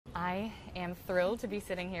I am thrilled to be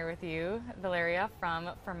sitting here with you, Valeria from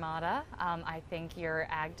Fermata. I think your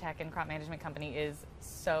AgTech and crop management company is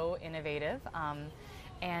so innovative.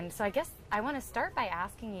 And so I guess I want to start by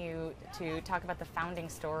asking you to talk about the founding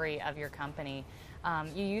story of your company.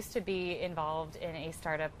 You used to be involved in a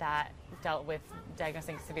startup that dealt with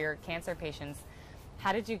diagnosing severe cancer patients.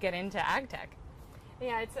 How did you get into AgTech?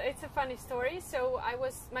 Yeah, it's a funny story. So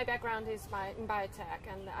my background is in biotech,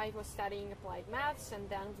 and I was studying applied maths and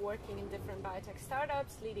then working in different biotech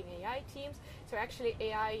startups, leading AI teams. So actually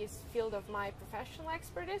AI is field of my professional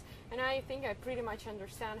expertise, and I think I pretty much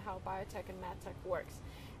understand how biotech and medtech works.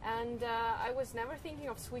 And I was never thinking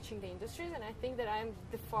of switching the industries, and I think that I'm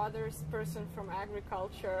the farthest person from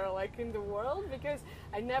agriculture like in the world, because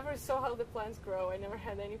I never saw how the plants grow. I never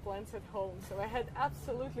had any plants at home, so I had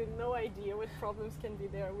absolutely no idea what problems can be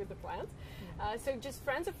there with the plants. So just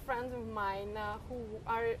friends of mine who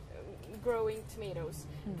are growing tomatoes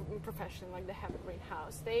professionally, like they have a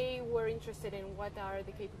greenhouse, they were interested in what are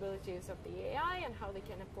the capabilities of the AI and how they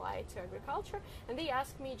can apply it to agriculture, and they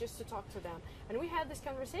asked me just to talk to them. And we had this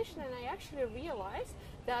conversation, and I actually realized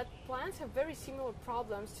that plants have very similar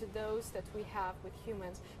problems to those that we have with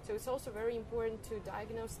humans. So it's also very important to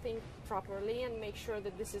diagnose things properly and make sure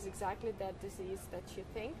that this is exactly that disease that you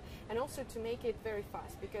think, and also to make it very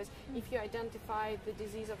fast, because if you identify the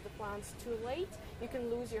disease of the plants too late, you can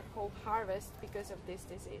lose your whole harvest because of this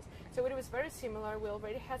disease. So it was very similar. We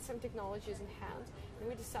already had some technologies in hand, and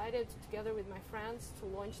we decided together with my friends to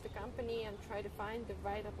launch the company and try to find the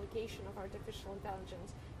right application of artificial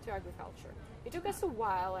intelligence to agriculture. It took us a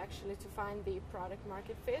while actually to find the product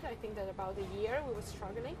market fit. I think that about a year we were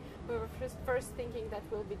struggling. We were first thinking that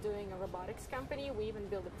we'll be doing a robotics company. We even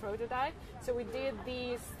built a prototype. So we did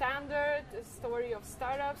the standard story of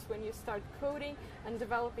startups when you start coding and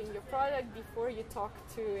developing your product before you talk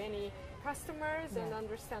to any customers and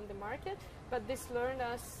understand the market. But this learned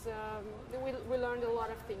us, we learned a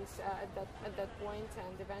lot of things at that point,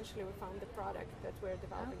 and eventually we found the product that we're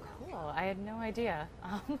developing now. Cool. I had no idea.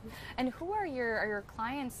 And who are your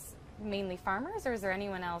clients? Mainly farmers, or is there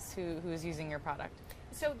anyone else who's using your product?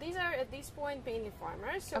 So these are at this point mainly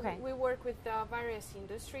farmers. So we work with various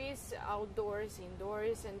industries, outdoors,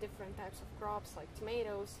 indoors, and different types of crops like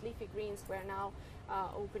tomatoes, leafy greens. We're now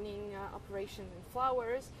opening operations in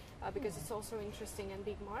flowers because it's also interesting and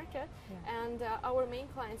big market. And our main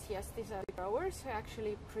clients, yes, these are the growers who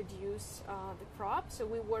actually produce the crop. So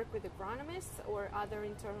we work with agronomists or other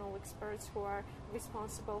internal experts who are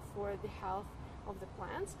responsible for the health of the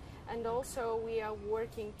plants, and also we are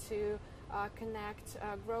working to connect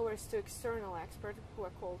growers to external experts who are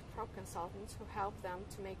called crop consultants, who help them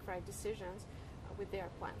to make right decisions with their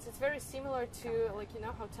plants. It's very similar to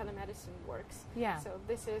how telemedicine works. So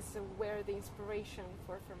this is where the inspiration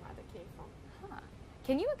for Fermata came from.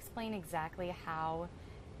 Can you explain exactly how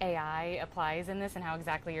AI applies in this and how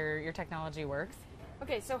exactly your technology works?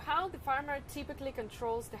 Okay, so how the farmer typically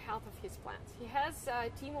controls the health of his plants. He has a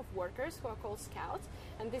team of workers who are called scouts,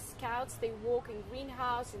 and these scouts, they walk in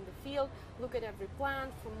greenhouse, in the field, look at every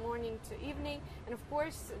plant from morning to evening, and of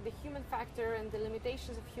course the human factor and the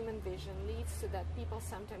limitations of human vision leads to that people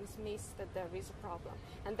sometimes miss that there is a problem.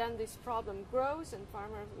 And then this problem grows and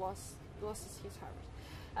farmer loses his harvest.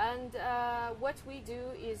 And what we do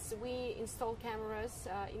is we install cameras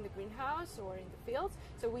in the greenhouse or in the fields.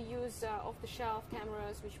 So we use off-the-shelf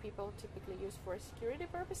cameras, which people typically use for security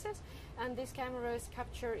purposes. And these cameras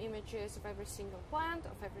capture images of every single plant,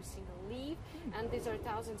 of every single leaf. And these are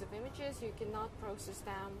thousands of images. You cannot process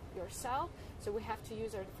them yourself. So we have to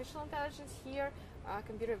use artificial intelligence here,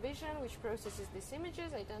 computer vision, which processes these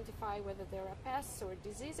images, identify whether there are pests or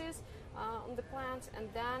diseases on the plants. And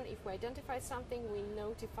then if we identify something, we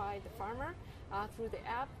notify the farmer through the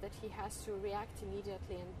app that he has to react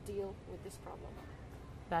immediately and deal with this problem.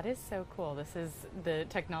 That is so cool. This is the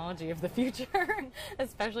technology of the future,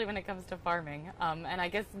 especially when it comes to farming. And I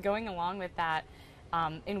guess going along with that,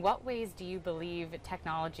 in what ways do you believe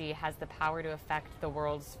technology has the power to affect the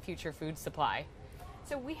world's future food supply?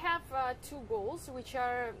 So we have two goals, which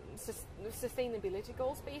are sustainability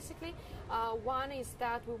goals, basically. One is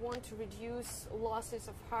that we want to reduce losses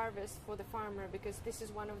of harvest for the farmer, because this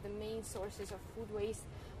is one of the main sources of food waste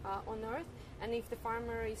on Earth. And if the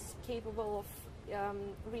farmer is capable of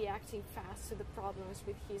reacting fast to the problems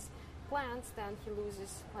with his plants, then he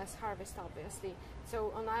loses less harvest, obviously.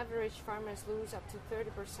 So on average, farmers lose up to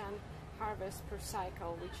 30% harvest per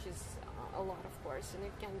cycle, which is a lot, of course, and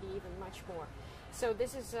it can be even much more. So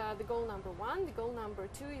this is the goal number one. The goal number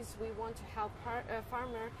two is we want to help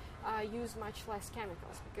farmer use much less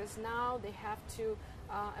chemicals, because now they have to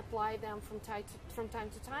apply them from time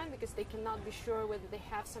to time because they cannot be sure whether they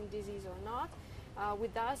have some disease or not.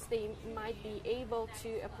 With us, they might be able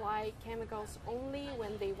to apply chemicals only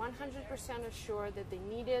when they 100% are sure that they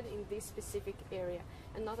need it in this specific area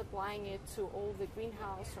and not applying it to all the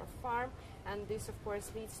greenhouse or farm. And this, of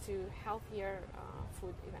course, leads to healthier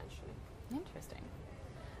food eventually. Interesting.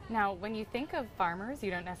 Now, when you think of farmers,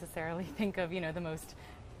 you don't necessarily think of, the most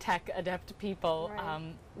tech-adept people.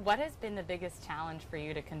 Right. What has been the biggest challenge for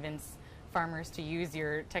you to convince farmers to use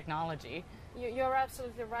your technology? You're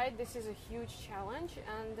absolutely right. This is a huge challenge,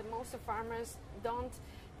 and most of farmers don't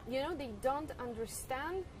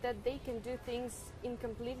understand that they can do things in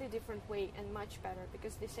completely different way and much better,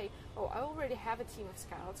 because they say, oh, I already have a team of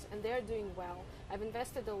scouts and they're doing well. I've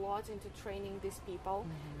invested a lot into training these people,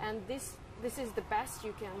 and this is the best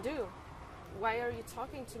you can do. Why are you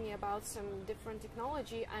talking to me about some different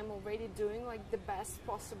technology? I'm already doing like the best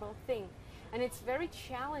possible thing. And it's very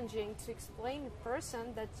challenging to explain to a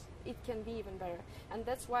person that it can be even better. And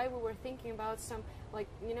that's why we were thinking about some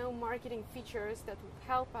marketing features that would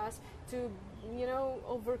help us to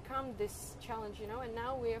overcome this challenge. And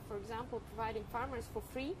now we are, for example, providing farmers for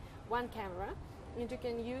free one camera, and you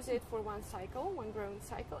can use it for one growing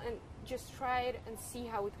cycle, and just try it and see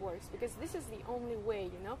how it works, because this is the only way.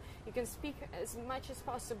 You can speak as much as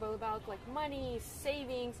possible about like money,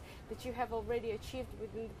 savings that you have already achieved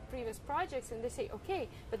within the previous projects, and they say, okay,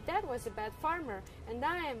 but that was a bad farmer and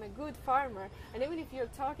I am a good farmer. And even if you're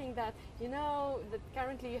talking that that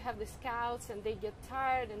currently you have the scouts and they get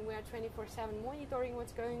tired and we are 24/7 monitoring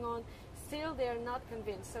what's going on, still they are not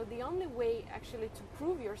convinced. So the only way actually to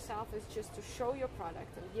prove yourself is just to show your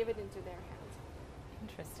product and give it into their hands.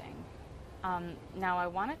 Interesting. Now I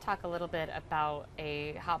want to talk a little bit about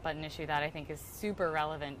a hot button issue that I think is super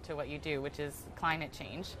relevant to what you do, which is climate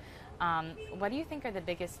change. What do you think are the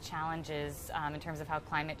biggest challenges in terms of how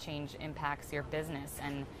climate change impacts your business,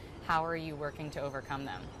 and how are you working to overcome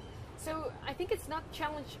them? So I think it's not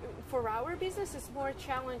challenge for our business, it's more a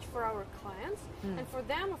challenge for our clients. And for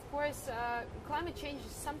them, of course, climate change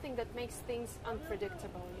is something that makes things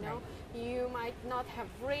unpredictable. You might not have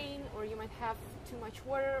rain, or you might have too much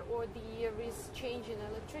water, or there is change in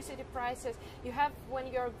electricity prices. When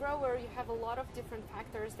you're a grower, you have a lot of different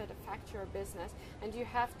factors that affect your business, and you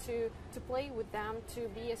have to play with them to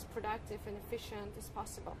be as productive and efficient as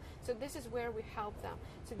possible. So this is where we help them.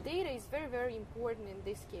 So data is very, very important in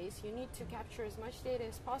this case. You need to capture as much data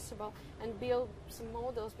as possible and build some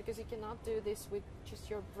models, because you cannot do this with just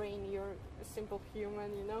your brain. You're a simple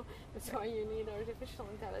human, That's why you need artificial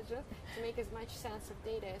intelligence to make as much sense of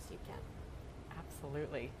data as you can.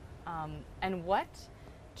 Absolutely. And what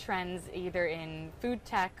trends, either in food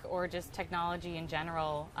tech or just technology in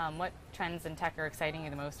general, what trends in tech are exciting you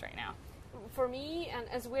the most right now? For me, and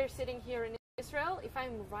as we're sitting here in Israel, if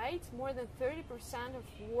I'm right, more than 30% of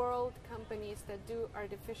world companies that do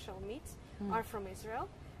artificial meat are from Israel.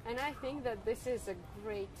 And I think that this is a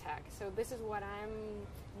great tech. So this is what I'm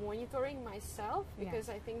monitoring myself, because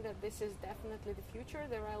I think that this is definitely the future.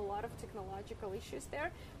 There are a lot of technological issues there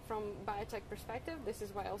from biotech perspective. This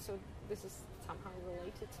is why also this is somehow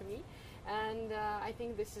related to me. And I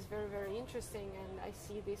think this is very, very interesting, and I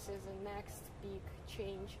see this as a next big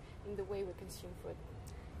change in the way we consume food.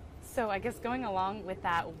 So I guess going along with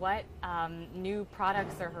that, what new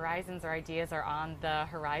products or horizons or ideas are on the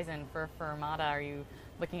horizon for Fermata? Are you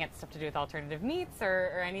looking at stuff to do with alternative meats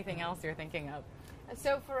or anything else you're thinking of?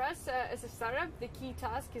 So for us as a startup, the key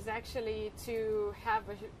task is actually to have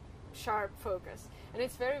a sharp focus. And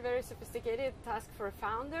it's very, very sophisticated task for a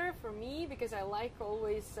founder, for me, because I like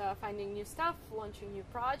always finding new stuff, launching new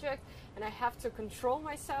projects, and I have to control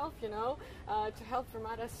myself, to help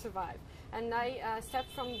Fermata survive. And I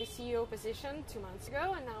stepped from the CEO position 2 months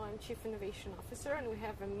ago, and now I'm Chief Innovation Officer, and we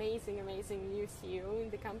have amazing, amazing new CEO in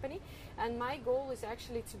the company. And my goal is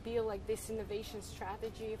actually to build like this innovation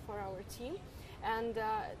strategy for our team. And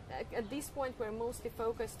at this point, we're mostly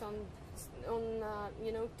focused on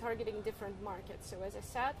targeting different markets. So as I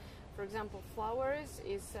said, for example, flowers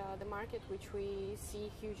is the market which we see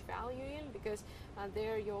huge value in, because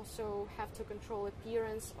there you also have to control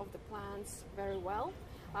appearance of the plants very well.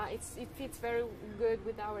 It fits very good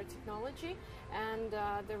with our technology, and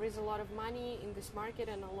there is a lot of money in this market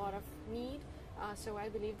and a lot of need. So I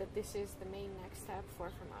believe that this is the main next step for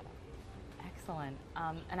Fermata. Excellent.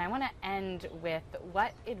 And I want to end with,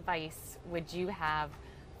 what advice would you have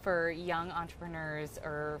for young entrepreneurs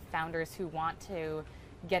or founders who want to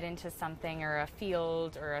get into something, or a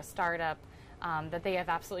field or a startup that they have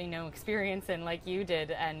absolutely no experience in, like you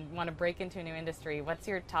did, and want to break into a new industry? What's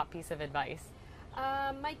your top piece of advice?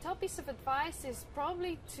 My top piece of advice is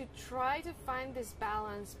probably to try to find this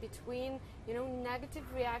balance between, negative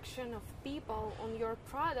reaction of people on your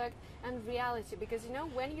product and reality. Because,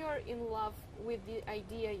 when you're in love with the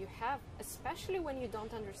idea you have, especially when you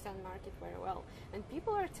don't understand market very well, and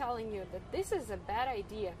people are telling you that this is a bad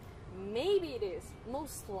idea, maybe it is,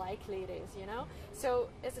 most likely it is, So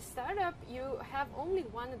as a startup, you have only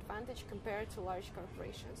one advantage compared to large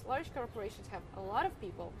corporations. Large corporations have a lot of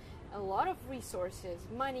people, a lot of resources,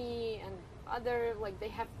 money, and other, they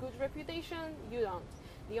have good reputation. You don't.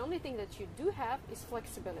 The only thing that you do have is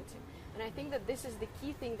flexibility. And I think that this is the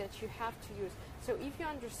key thing that you have to use. So if you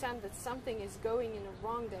understand that something is going in a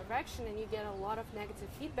wrong direction and you get a lot of negative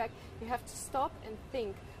feedback, you have to stop and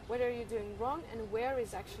think, what are you doing wrong and where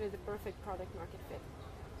is actually the perfect product market fit?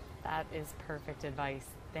 That is perfect advice.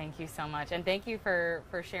 Thank you so much. And thank you for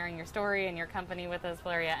sharing your story and your company with us,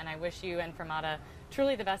 Valeria. And I wish you and Fermata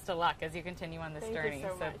truly the best of luck as you continue on this journey. Thank you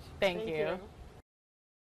so much. Thank you.